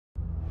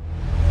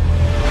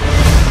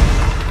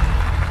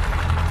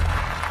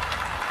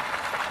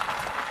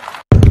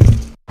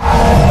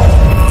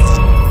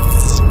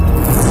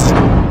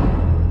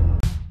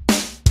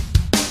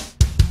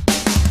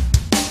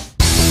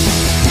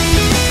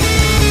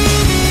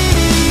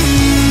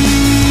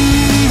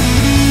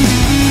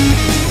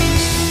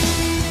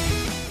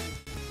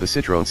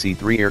Citroen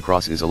C3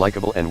 Aircross is a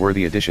likable and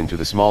worthy addition to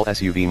the small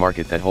SUV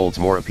market that holds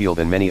more appeal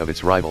than many of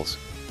its rivals.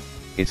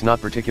 It's not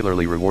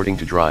particularly rewarding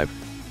to drive,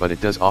 but it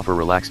does offer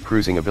relaxed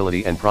cruising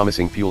ability and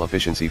promising fuel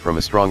efficiency from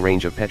a strong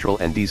range of petrol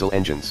and diesel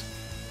engines.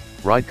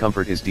 Ride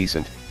comfort is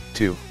decent,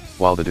 too,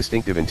 while the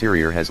distinctive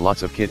interior has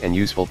lots of kit and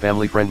useful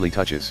family-friendly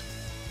touches.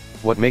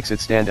 What makes it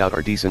stand out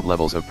are decent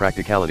levels of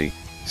practicality,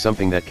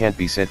 something that can't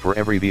be said for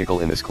every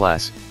vehicle in this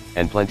class,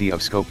 and plenty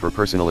of scope for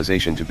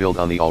personalization to build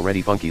on the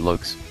already funky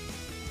looks.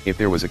 If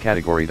there was a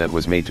category that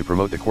was made to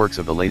promote the quirks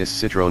of the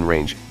latest Citroen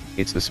range,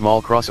 it's the small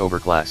crossover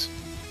class.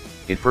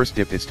 It first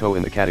dipped its toe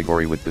in the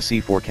category with the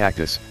C4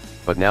 Cactus,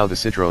 but now the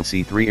Citroen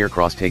C3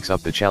 Aircross takes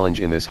up the challenge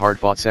in this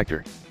hard-fought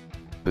sector.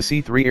 The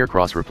C3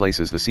 Aircross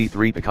replaces the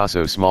C3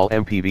 Picasso small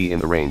MPV in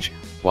the range,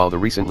 while the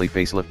recently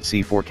facelifted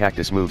C4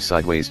 Cactus moves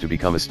sideways to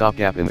become a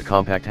stopgap in the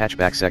compact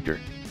hatchback sector.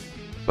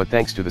 But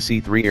thanks to the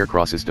C3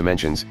 Aircross's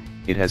dimensions,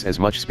 it has as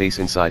much space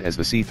inside as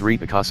the C3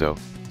 Picasso,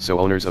 so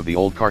owners of the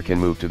old car can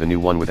move to the new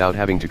one without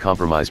having to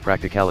compromise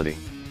practicality.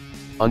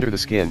 Under the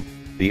skin,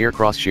 the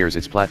Aircross shares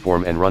its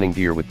platform and running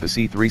gear with the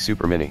C3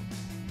 Super Mini.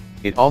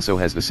 It also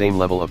has the same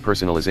level of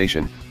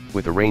personalization,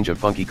 with a range of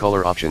funky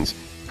color options,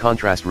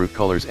 contrast roof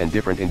colors and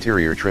different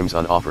interior trims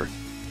on offer.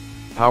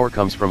 Power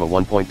comes from a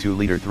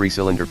 1.2-liter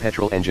 3-cylinder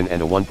petrol engine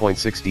and a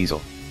 1.6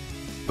 diesel.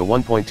 The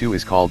 1.2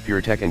 is called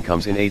PureTech and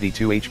comes in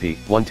 82 HP,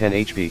 110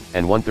 HP,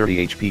 and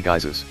 130 HP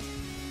guises.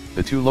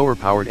 The two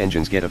lower-powered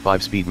engines get a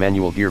 5-speed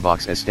manual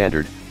gearbox as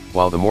standard,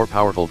 while the more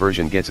powerful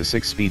version gets a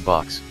 6-speed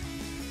box.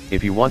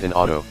 If you want an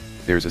auto,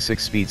 there's a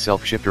 6-speed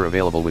self-shifter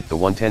available with the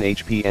 110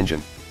 HP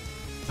engine.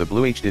 The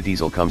Blue HD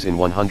diesel comes in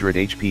 100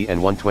 HP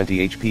and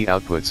 120 HP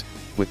outputs,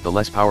 with the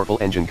less powerful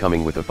engine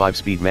coming with a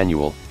 5-speed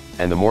manual,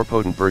 and the more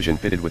potent version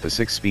fitted with a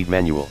 6-speed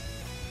manual.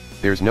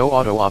 There's no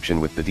auto option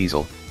with the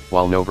diesel,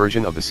 while no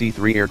version of the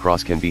C3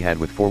 Aircross can be had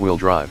with 4-wheel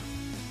drive.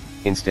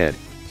 Instead,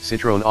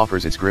 Citroen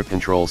offers its grip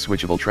control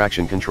switchable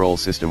traction control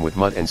system with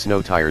mud and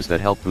snow tires that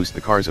help boost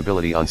the car's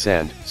ability on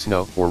sand,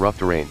 snow, or rough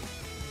terrain.